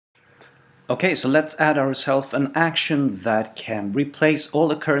Okay, so let's add ourselves an action that can replace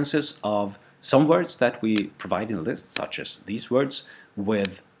all occurrences of some words that we provide in the list, such as these words,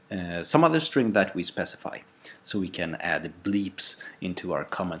 with some other string that we specify. So we can add bleeps into our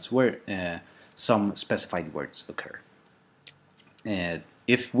comments where some specified words occur.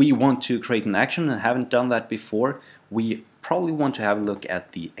 If we want to create an action and haven't done that before, we probably want to have a look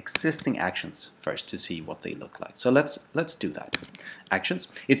at the existing actions first to see what they look like. So let's do that. Actions.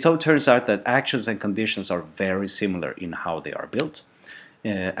 It so turns out that actions and conditions are very similar in how they are built.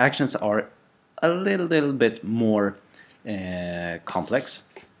 Actions are a little bit more complex,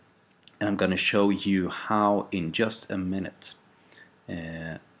 and I'm going to show you how in just a minute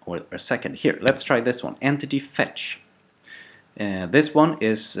or a second. Here, let's try this one. Entity fetch. This one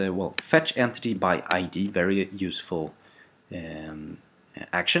is well, fetch entity by ID, very useful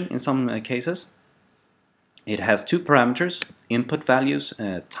action in some cases. It has two parameters, input values,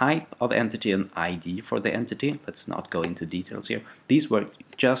 type of entity and ID for the entity. Let's not go into details here. These work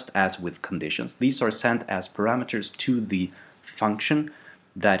just as with conditions. These are sent as parameters to the function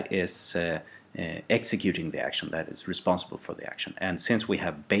that is executing the action, that is responsible for the action. And since we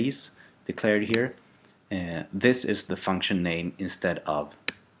have base declared here, this is the function name instead of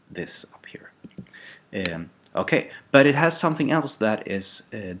this up here. Okay, but it has something else that is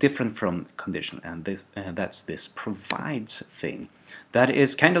different from condition, and that's this provides thing. That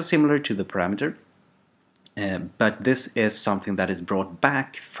is kind of similar to the parameter, but this is something that is brought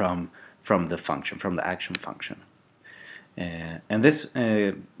back from the function, from the action function. And this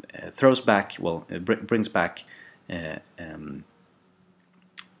throws back, well, brings back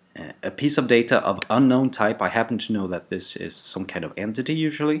a piece of data of unknown type. I happen to know that this is some kind of entity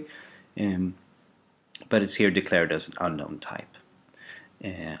usually, but it's here declared as an unknown type.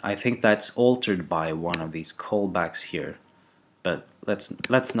 I think that's altered by one of these callbacks here, but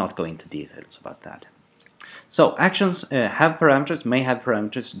let's not go into details about that. So actions have parameters, may have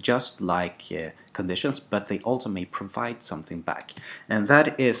parameters just like conditions, but they also may provide something back, and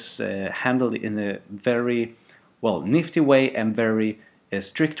that is handled in a very well nifty way and very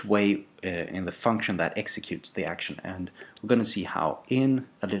strict way in the function that executes the action, and we're going to see how in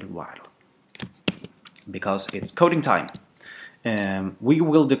a little while, because it's coding time. We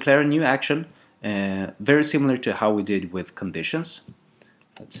will declare a new action very similar to how we did with conditions.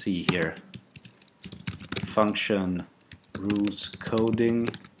 Let's see here. Function rules coding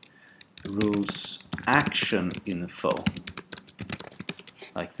rules action info,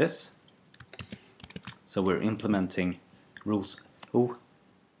 like this. So we're implementing rules. Oh,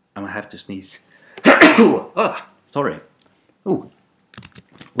 I'm gonna have to sneeze. Sorry. Oh,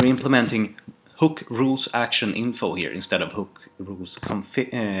 we're implementing hook rules action info here instead of hook rules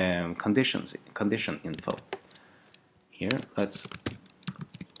condition info. Here, let's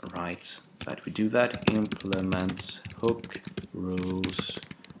write that we do that. Implements hook rules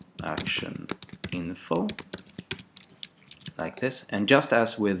action info, like this. And just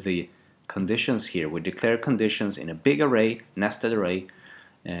as with the conditions here, we declare conditions in a big array, nested array,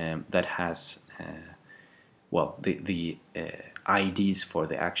 that has well, the IDs for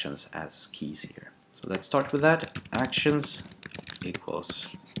the actions as keys here. So let's start with that. Actions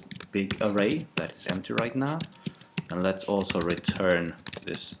equals big array that is empty right now, and let's also return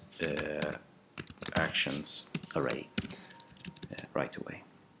this actions array right away.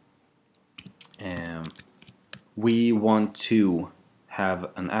 We want to have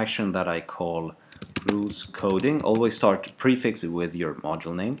an action that I call rules coding. Always start prefix it with your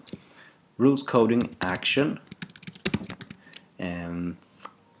module name. Rules coding action and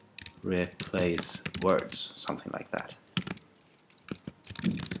replace words, something like that.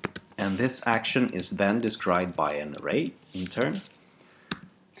 And this action is then described by an array in turn.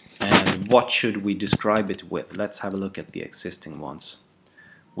 And what should we describe it with? Let's have a look at the existing ones.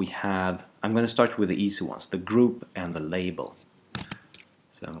 We have, I'm going to start with the easy ones, the group and the label.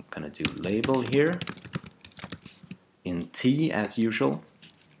 So I'm going to do label here in T as usual.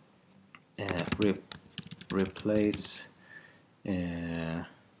 Replace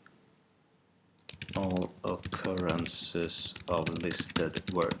all occurrences of listed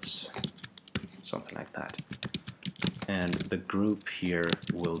words, something like that. And the group here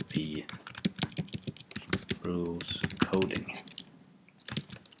will be rules coding.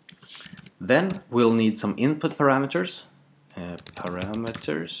 Then we'll need some input parameters.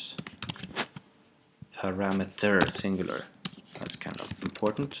 Parameter singular, that's kind of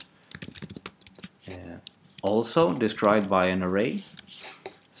important. Also described by an array.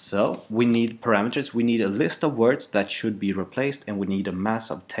 So we need parameters, we need a list of words that should be replaced, and we need a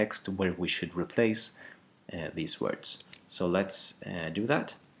mass of text where we should replace these words. So let's do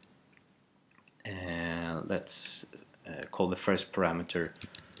that. Let's call the first parameter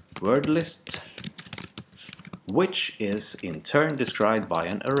word list, which is in turn described by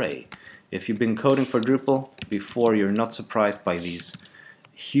an array. If you've been coding for Drupal before, you're not surprised by these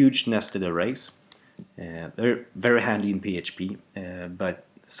huge nested arrays. They're very handy in PHP, but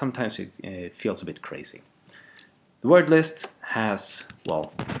sometimes it feels a bit crazy. The word list has,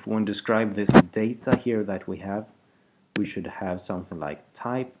 well, if we want to describe this data here that we have, we should have something like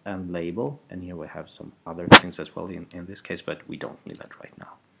type and label, and here we have some other things as well in this case, but we don't need that right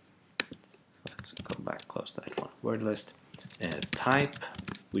now. So let's go back, close that one. Word list, type,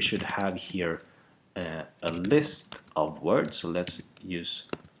 we should have here a list of words, so let's use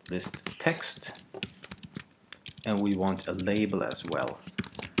list text, and we want a label as well.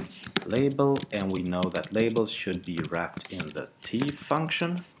 Label, and we know that labels should be wrapped in the T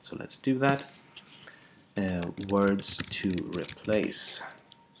function, so let's do that. Words to replace,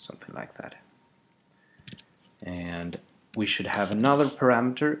 something like that. And we should have another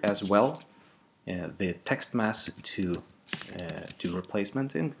parameter as well, the text mass to do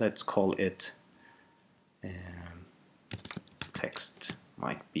replacement in. Let's call it text,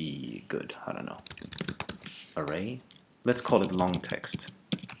 might be good, I don't know, array. Let's call it long text.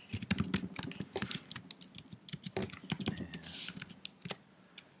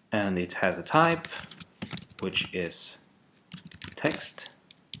 And it has a type, which is text,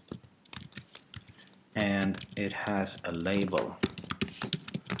 and it has a label,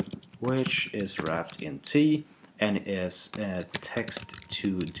 which is wrapped in T, and is text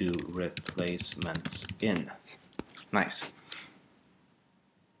to do replacements in. Nice.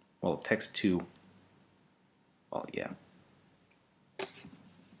 Well, text to, well, yeah,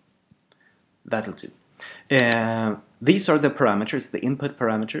 that'll do. These are the parameters, the input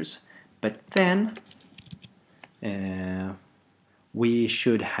parameters, but then we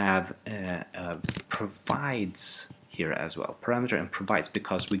should have provides here as well, parameter and provides,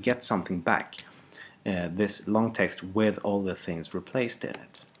 because we get something back, this long text with all the things replaced in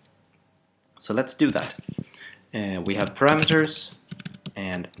it. So let's do that. We have parameters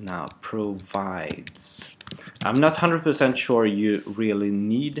and now provides. I'm not 100% sure you really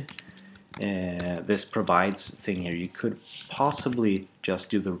need this provides thing here. You could possibly just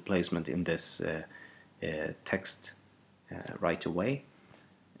do the replacement in this text right away,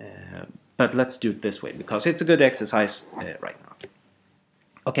 but let's do it this way because it's a good exercise right now.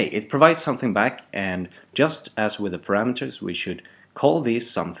 Okay, it provides something back, and just as with the parameters, we should call these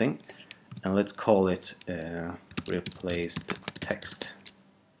something, and let's call it replaced text,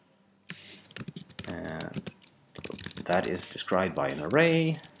 and that is described by an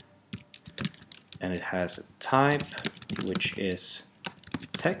array, and it has a type which is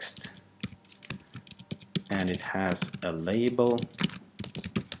text, and it has a label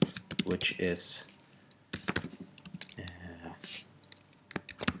which is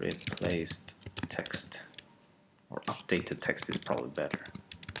replaced text, or updated text is probably better.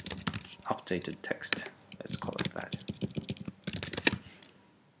 Updated text, let's call it that.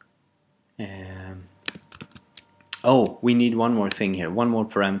 Oh, we need one more thing here, one more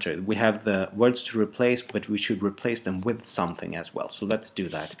parameter. We have the words to replace, but we should replace them with something as well. So let's do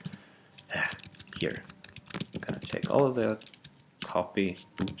that here. I'm gonna take all of the copy,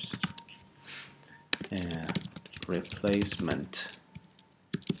 oops, replacement.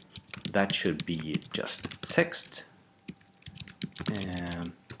 That should be just text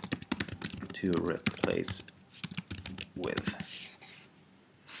to replace with.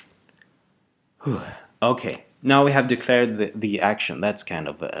 Okay, now we have declared the action. That's kind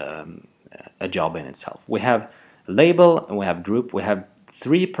of a job in itself. We have a label and we have group. We have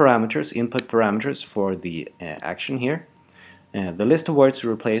three parameters, input parameters for the action here. The list of words to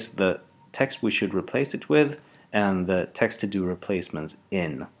replace, the text we should replace it with, and the text to do replacements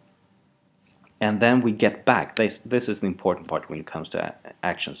in. And then we get back, this is the important part when it comes to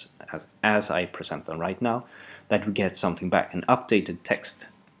actions as I present them right now, that we get something back, an updated text.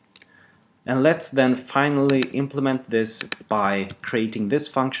 And let's then finally implement this by creating this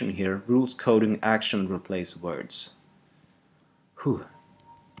function here, rules coding action replace words.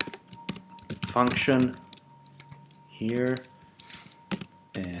 Function here,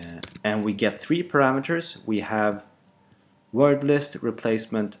 and we get three parameters. We have word list,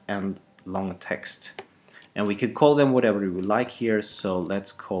 replacement, and long text, and we could call them whatever we like here, so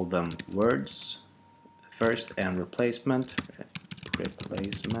let's call them words first and replacement,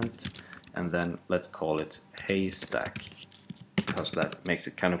 and then let's call it haystack, because that makes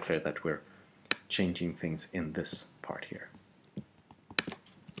it kind of clear that we're changing things in this part here.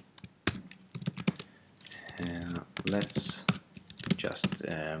 Let's just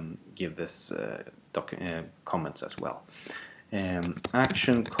give this comments as well.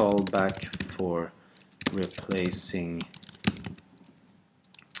 Action callback for replacing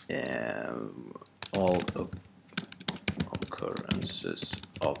all occurrences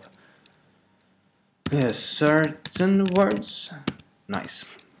of certain words. Nice.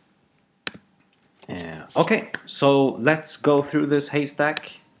 Okay, so let's go through this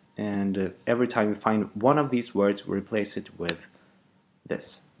haystack, and every time we find one of these words, we replace it with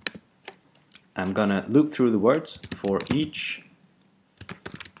this. I'm gonna loop through the words for each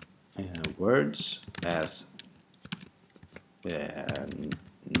words as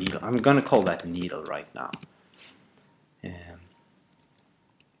needle. I'm gonna call that needle right now.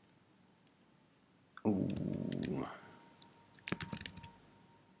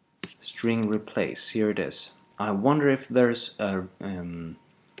 String replace, here it is. I wonder if there's a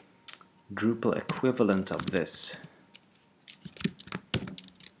Drupal equivalent of this.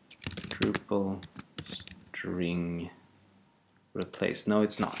 Drupal string replace. No,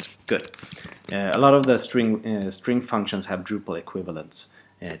 it's not. Good. A lot of the string functions have Drupal equivalents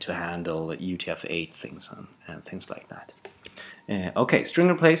to handle UTF-8 things and things like that. Okay, string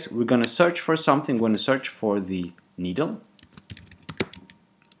replace. We're going to search for something. We're going to search for the needle.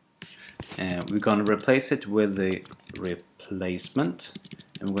 We're going to replace it with the replacement,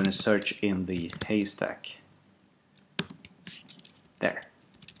 and we're going to search in the haystack. There.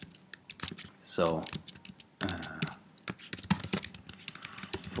 So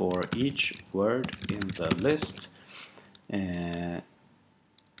for each word in the list,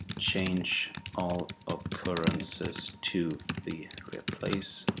 change all occurrences to the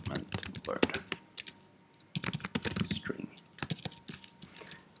replacement word string.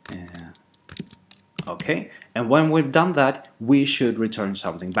 Okay, and when we've done that, we should return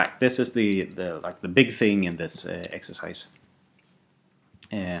something back. This is the big thing in this exercise.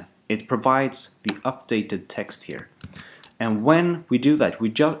 It provides the updated text here, and when we do that, we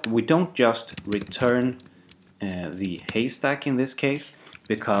don't just return the haystack in this case,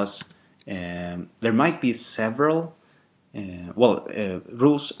 because there might be several.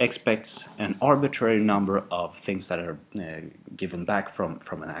 Rules expects an arbitrary number of things that are given back from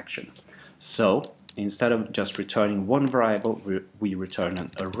an action. So instead of just returning one variable, we return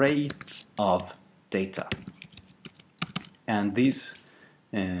an array of data, and this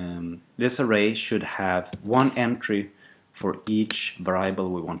array should have one entry for each variable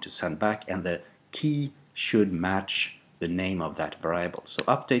we want to send back, and the key should match the name of that variable. So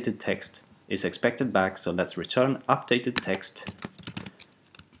updated text is expected back, so let's return updated text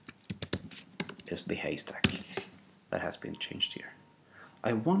is the haystack that has been changed here.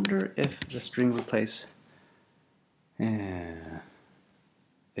 I wonder if the string replace, if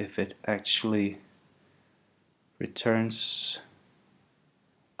it actually returns.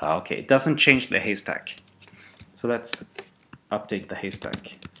 Okay, it doesn't change the haystack. So let's update the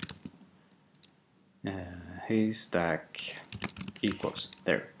haystack. Haystack equals,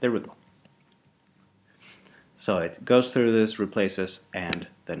 there we go. So it goes through this, replaces, and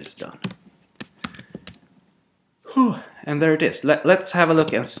then it's done. Whew. And there it is. Let's have a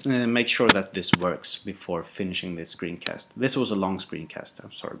look and make sure that this works before finishing this screencast. This was a long screencast,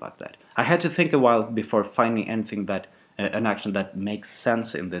 I'm sorry about that. I had to think a while before finding anything that an action that makes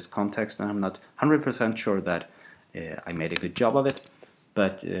sense in this context, and I'm not 100% sure that I made a good job of it,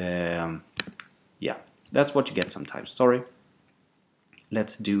 but yeah, that's what you get sometimes. Sorry.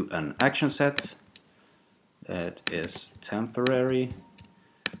 Let's do an action set that is temporary,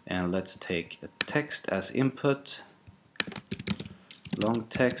 and let's take a text as input. Long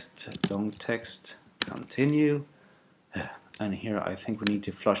text, continue. And here I think we need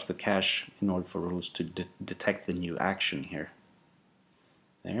to flush the cache in order for rules to detect the new action here.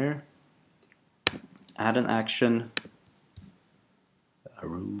 There. Add an action.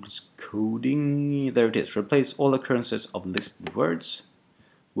 Rules coding. There it is. Replace all occurrences of listed words.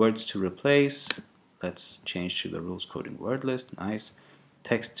 Words to replace. Let's change to the rules coding word list. Nice.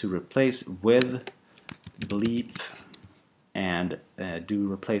 Text to replace with BLEEP, and do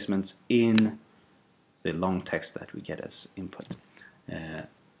replacements in the long text that we get as input.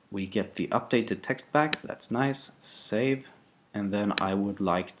 We get the updated text back. That's nice. Save. And then I would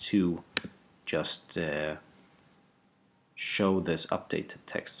like to just show this updated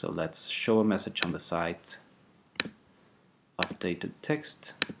text. So let's show a message on the site. Updated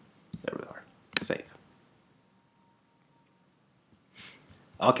text. There we are. Save.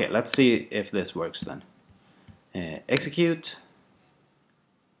 Okay, let's see if this works then. Execute.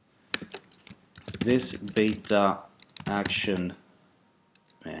 This beta action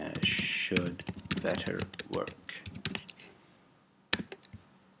should better work.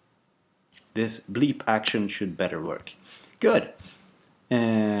 this BLEEP action should better work. Good.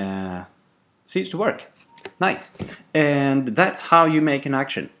 Seems to work. Nice. And that's how you make an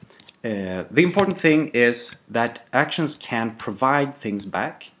action. The important thing is that actions can provide things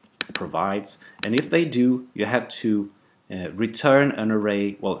back, provides, and if they do, you have to return an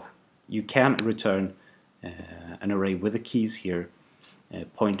array. Well, you can return an array with the keys here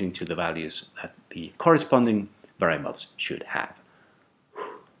pointing to the values that the corresponding variables should have.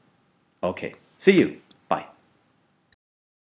 Okay, see you.